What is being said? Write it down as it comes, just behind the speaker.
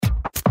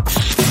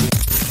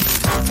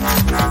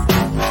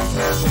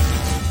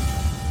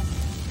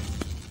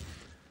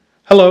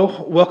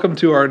Hello, welcome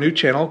to our new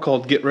channel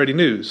called Get Ready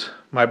News.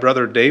 My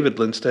brother David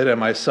Lindsted and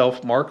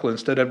myself, Mark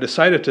Lindsted, have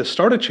decided to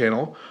start a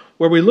channel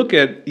where we look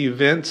at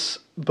events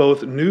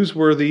both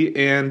newsworthy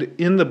and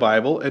in the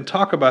Bible and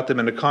talk about them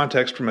in a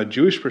context from a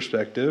Jewish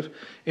perspective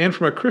and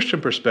from a Christian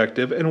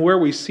perspective and where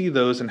we see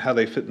those and how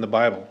they fit in the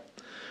Bible.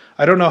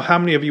 I don't know how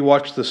many of you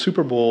watched the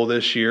Super Bowl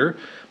this year,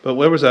 but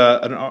there was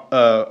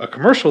a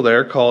commercial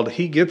there called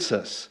He Gets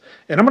Us.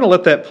 And I'm going to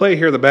let that play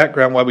here in the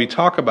background while we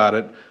talk about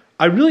it.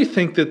 I really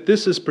think that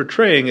this is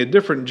portraying a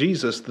different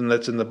Jesus than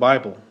that's in the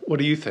Bible. What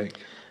do you think?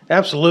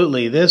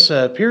 Absolutely. This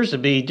appears to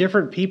be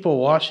different people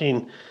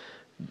washing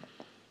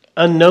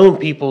unknown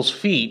people's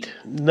feet.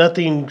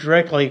 Nothing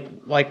directly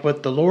like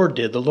what the Lord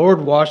did. The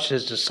Lord washed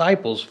his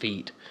disciples'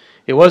 feet.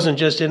 It wasn't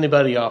just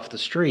anybody off the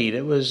street.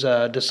 It was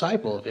a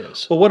disciple of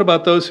his. Well, what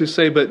about those who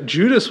say, but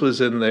Judas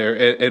was in there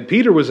and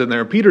Peter was in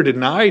there and Peter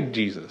denied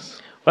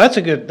Jesus? Well,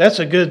 that's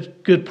a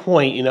good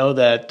point,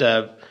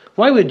 that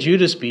why would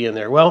Judas be in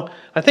there? Well,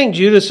 I think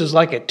Judas is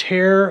like a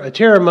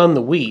tare among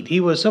the wheat. He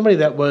was somebody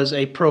that was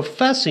a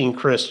professing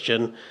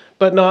Christian,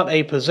 but not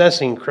a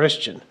possessing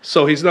Christian.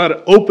 So he's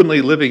not openly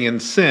living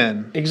in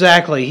sin.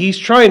 Exactly. He's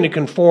trying to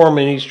conform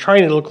and he's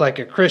trying to look like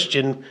a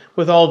Christian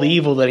with all the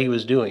evil that he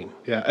was doing.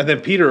 Yeah, and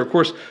then Peter, of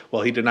course,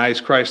 well, he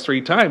denies Christ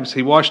 3 times.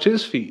 He washed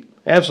his feet.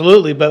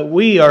 Absolutely, but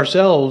we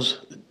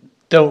ourselves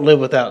don't live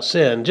without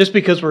sin. Just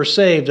because we're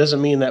saved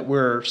doesn't mean that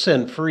we're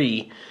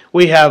sin-free.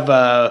 We have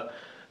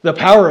the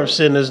power of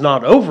sin is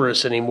not over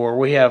us anymore.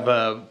 We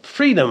have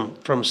freedom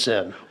from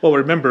sin. Well,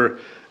 remember,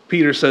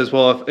 Peter says,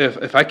 well,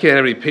 if I can't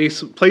have any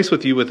place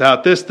with you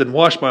without this, then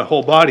wash my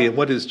whole body. And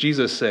what does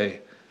Jesus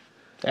say?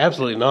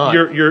 Absolutely not.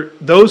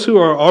 Those who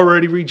are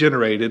already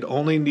regenerated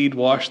only need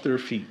wash their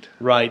feet.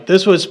 Right.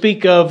 This would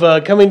speak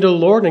of coming to the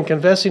Lord and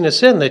confessing a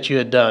sin that you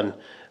had done.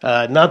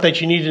 Not that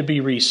you needed to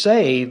be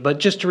resaved, but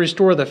just to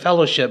restore the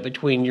fellowship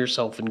between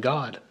yourself and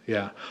God.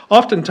 Yeah.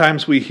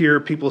 Oftentimes we hear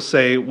people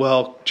say,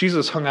 well,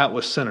 Jesus hung out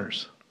with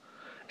sinners.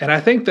 And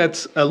I think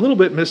that's a little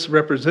bit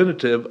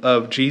misrepresentative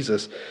of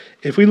Jesus.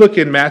 If we look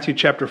in Matthew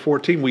chapter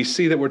 14, we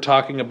see that we're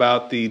talking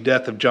about the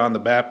death of John the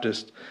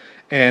Baptist.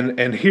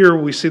 And here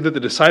we see that the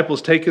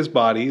disciples take his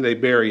body, they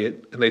bury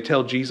it, and they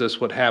tell Jesus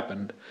what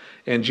happened.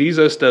 And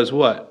Jesus does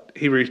what?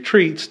 He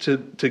retreats to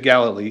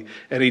Galilee,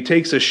 and he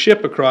takes a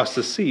ship across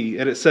the sea.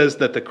 And it says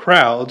that the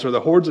crowds, or the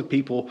hordes of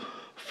people,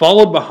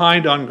 followed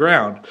behind on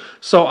ground.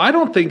 So I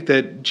don't think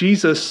that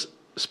Jesus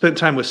spent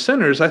time with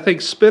sinners. I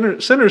think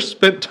sinners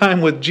spent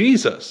time with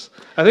Jesus.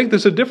 I think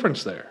there's a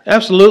difference there.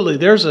 Absolutely.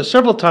 There's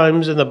several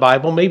times in the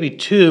Bible, maybe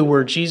 2,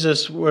 where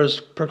Jesus was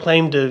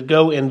proclaimed to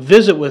go and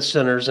visit with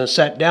sinners and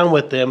sat down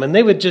with them. And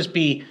they would just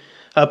be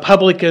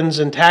publicans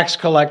and tax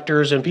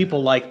collectors and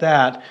people like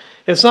that.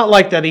 It's not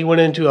like that he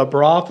went into a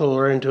brothel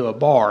or into a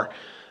bar.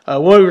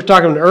 When we were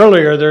talking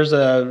earlier, there's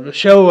a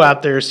show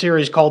out there, a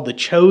series called The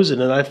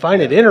Chosen, and I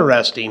find it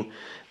interesting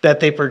that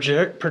they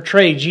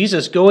portray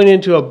Jesus going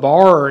into a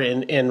bar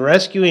and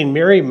rescuing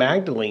Mary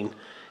Magdalene.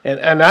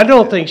 And I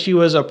don't think she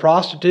was a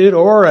prostitute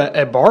or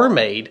a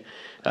barmaid.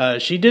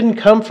 She didn't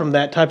come from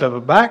that type of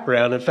a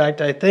background. In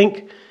fact, I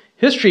think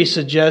history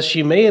suggests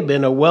she may have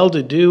been a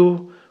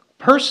well-to-do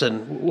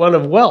person, one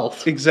of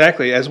wealth.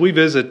 Exactly. As we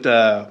visit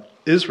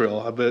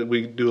Israel,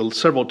 we do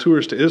several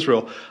tours to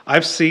Israel,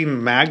 I've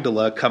seen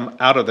Magdala come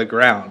out of the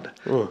ground.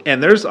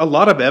 And there's a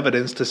lot of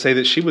evidence to say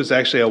that she was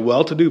actually a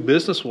well-to-do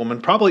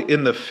businesswoman, probably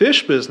in the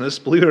fish business,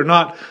 believe it or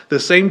not, the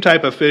same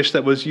type of fish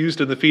that was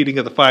used in the feeding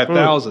of the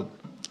 5,000.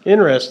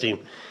 Interesting.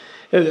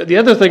 The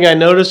other thing I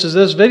noticed is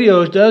this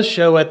video does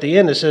show at the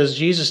end, it says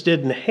Jesus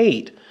didn't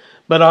hate.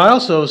 But I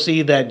also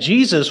see that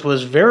Jesus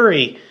was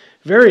very,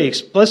 very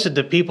explicit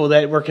to people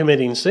that were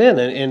committing sin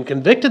and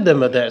convicted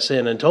them of that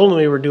sin and told them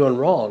they were doing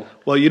wrong.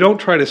 Well, you don't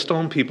try to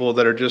stone people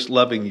that are just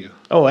loving you.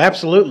 Oh,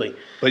 absolutely.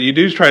 But you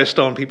do try to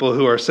stone people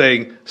who are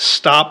saying,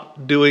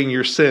 stop doing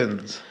your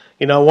sins.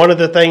 One of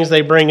the things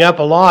they bring up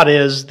a lot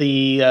is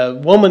the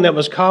woman that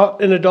was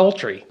caught in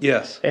adultery.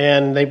 Yes.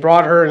 And they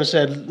brought her and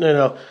said,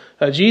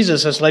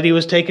 Jesus, this lady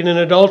was taken in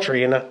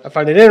adultery. And I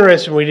find it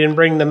interesting we didn't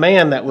bring the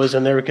man that was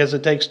in there because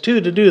it takes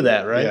 2 to do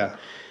that, right? Yeah.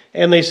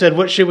 And they said,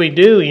 what should we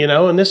do,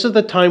 And this is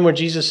the time where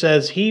Jesus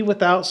says, he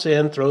without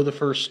sin, throw the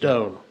first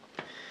stone.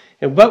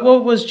 And what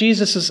was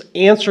Jesus'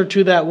 answer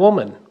to that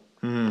woman?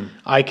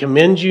 I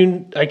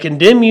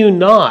condemn you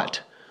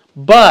not,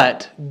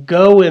 but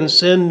go and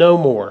sin no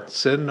more.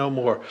 Sin no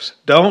more.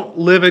 Don't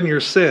live in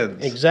your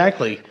sins.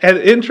 Exactly. And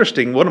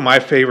interesting, one of my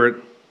favorite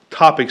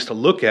topics to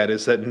look at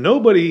is that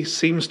nobody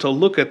seems to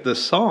look at the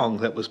song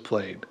that was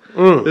played.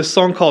 This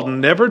song called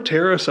Never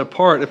Tear Us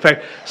Apart. In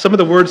fact, some of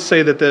the words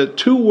say that the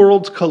 2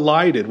 worlds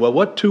collided. Well,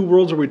 what 2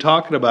 worlds are we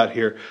talking about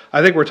here?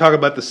 I think we're talking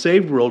about the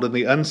saved world and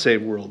the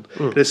unsaved world.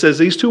 And it says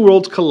these 2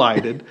 worlds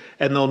collided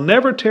and they'll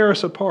never tear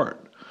us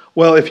apart.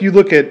 Well, if you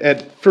look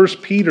at 1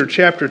 Peter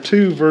chapter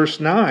 2,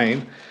 verse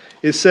 9,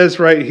 it says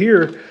right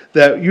here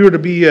that you are to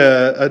be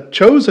a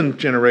chosen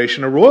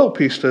generation, a royal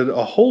priesthood,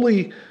 a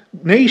holy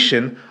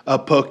nation a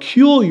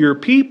peculiar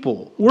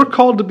people. We're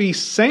called to be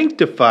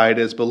sanctified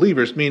as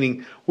believers,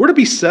 meaning we're to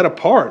be set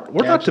apart.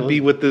 We're not to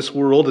be with this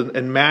world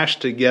and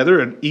mashed together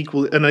and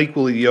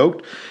unequally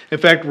yoked. In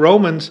fact,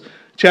 Romans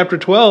chapter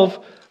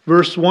 12,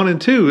 verse 1 and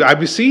 2, I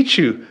beseech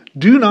you,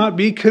 do not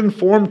be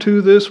conformed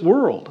to this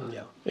world.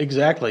 Yeah,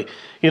 exactly.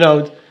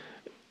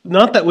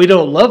 Not that we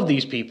don't love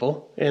these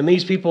people, and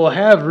these people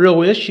have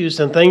real issues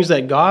and things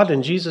that God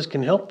and Jesus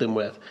can help them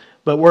with,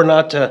 but we're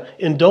not to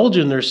indulge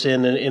in their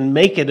sin and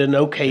make it an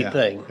okay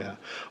thing. Yeah.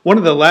 One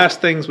of the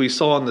last things we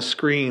saw on the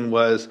screen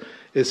was,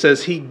 it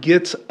says he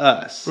gets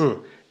us.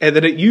 And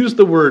then it used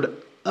the word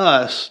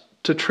us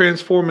to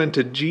transform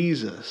into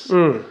Jesus.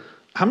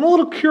 I'm a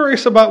little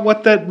curious about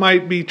what that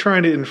might be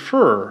trying to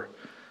infer.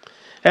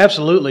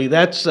 Absolutely.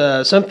 That's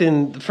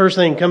something, the first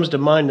thing that comes to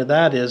mind to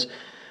that is,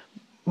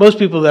 most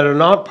people that are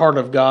not part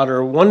of God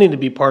or wanting to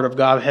be part of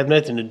God have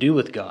nothing to do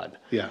with God.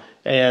 Yeah.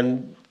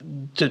 And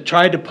to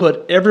try to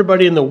put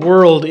everybody in the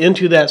world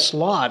into that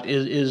slot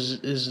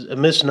is a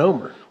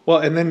misnomer. Well,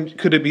 and then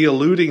could it be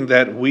alluding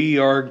that we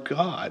are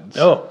gods?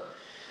 Oh,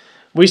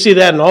 we see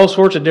that in all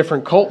sorts of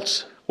different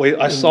cults. Wait,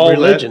 I saw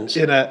religions.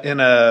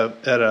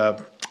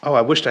 That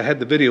I wished I had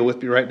the video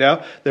with me right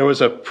now. There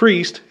was a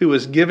priest who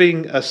was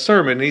giving a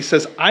sermon, and he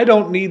says, I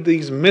don't need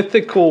these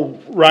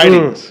mythical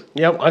writings.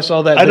 Yep, I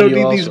saw that I video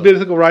don't need these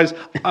mythical writings.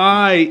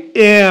 I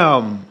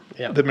am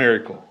the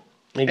miracle.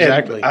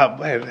 Exactly. And,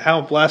 man,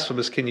 how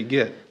blasphemous can you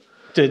get?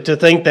 To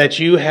think that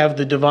you have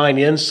the divine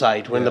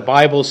insight when the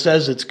Bible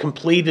says it's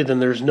completed and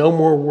there's no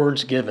more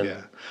words given.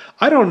 Yeah.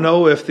 I don't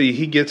know if the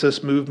He Gets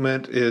Us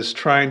movement is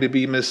trying to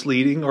be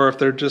misleading or if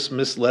they're just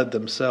misled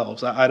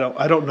themselves. I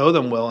don't know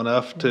them well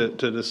enough to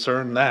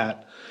discern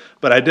that.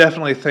 But I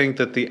definitely think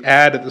that the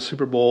ad at the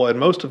Super Bowl and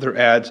most of their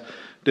ads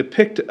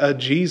depict a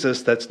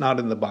Jesus that's not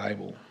in the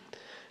Bible.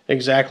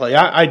 Exactly.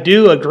 I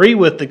do agree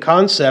with the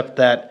concept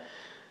that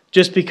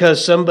just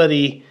because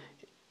somebody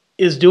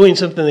is doing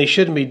something they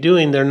shouldn't be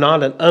doing, they're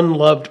not an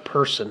unloved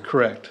person.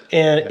 Correct.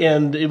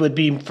 And it would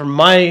be, from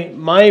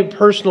my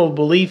personal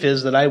belief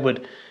is that I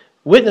would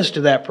witness to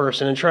that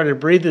person and try to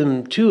breathe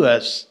them to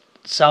us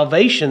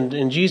salvation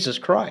in Jesus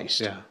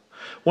Christ. Yeah.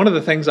 One of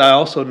the things I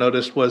also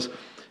noticed was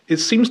it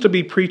seems to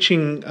be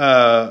preaching what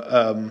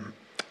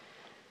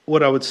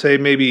I would say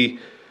maybe,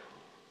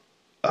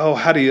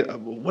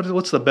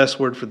 what's the best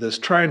word for this?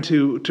 Trying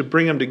to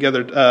bring them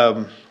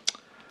together.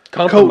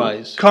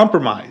 Compromise.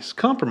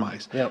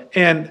 Compromise. Yep.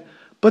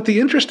 But the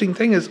interesting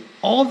thing is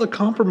all the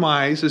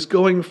compromise is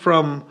going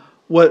from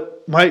what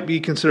might be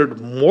considered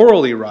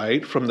morally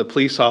right, from the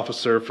police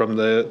officer, from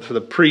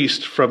the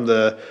priest, from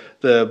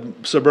the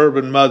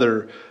suburban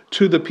mother,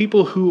 to the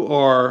people who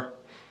are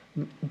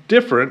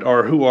different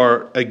or who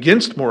are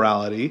against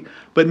morality,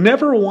 but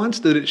never once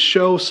did it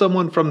show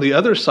someone from the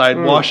other side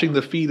washing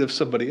the feet of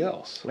somebody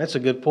else. That's a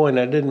good point.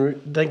 I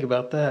didn't think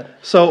about that.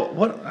 So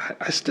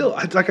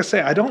like I say,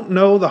 I don't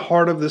know the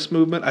heart of this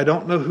movement. I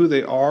don't know who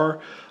they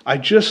are. I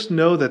just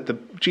know that the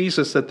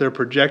Jesus that they're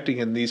projecting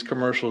in these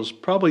commercials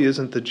probably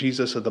isn't the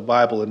Jesus of the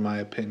Bible, in my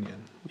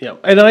opinion. Yeah,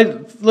 and I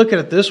look at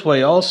it this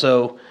way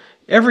also.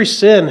 Every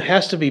sin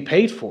has to be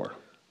paid for.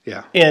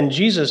 Yeah. And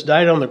Jesus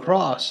died on the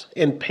cross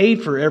and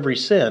paid for every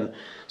sin.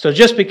 So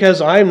just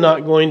because I'm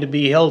not going to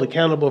be held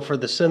accountable for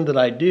the sin that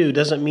I do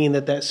doesn't mean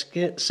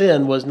that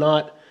sin was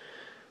not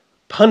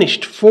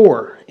punished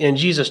for, and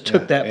Jesus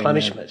took that Amen.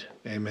 Punishment.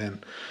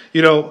 Amen.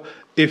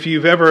 If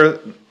you've ever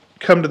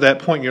come to that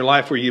point in your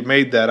life where you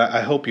made that,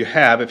 I hope you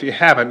have. If you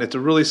haven't, it's a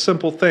really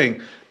simple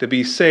thing. To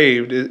be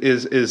saved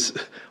is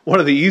one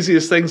of the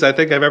easiest things I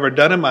think I've ever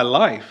done in my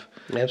life.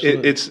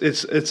 Absolutely.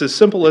 It's as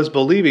simple as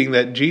believing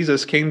that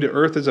Jesus came to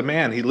earth as a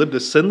man. He lived a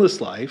sinless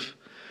life,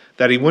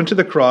 that he went to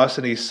the cross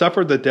and he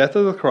suffered the death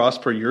of the cross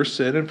for your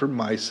sin and for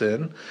my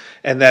sin,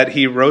 and that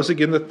he rose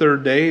again the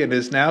third day and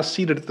is now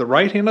seated at the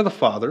right hand of the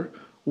Father,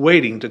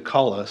 waiting to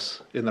call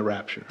us in the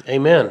rapture.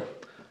 Amen.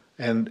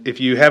 And if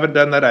you haven't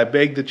done that, I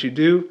beg that you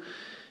do.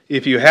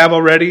 If you have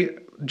already,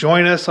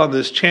 join us on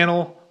this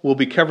channel. We'll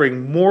be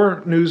covering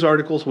more news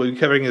articles. We'll be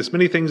covering as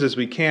many things as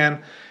we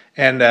can.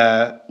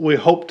 And we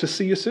hope to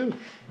see you soon.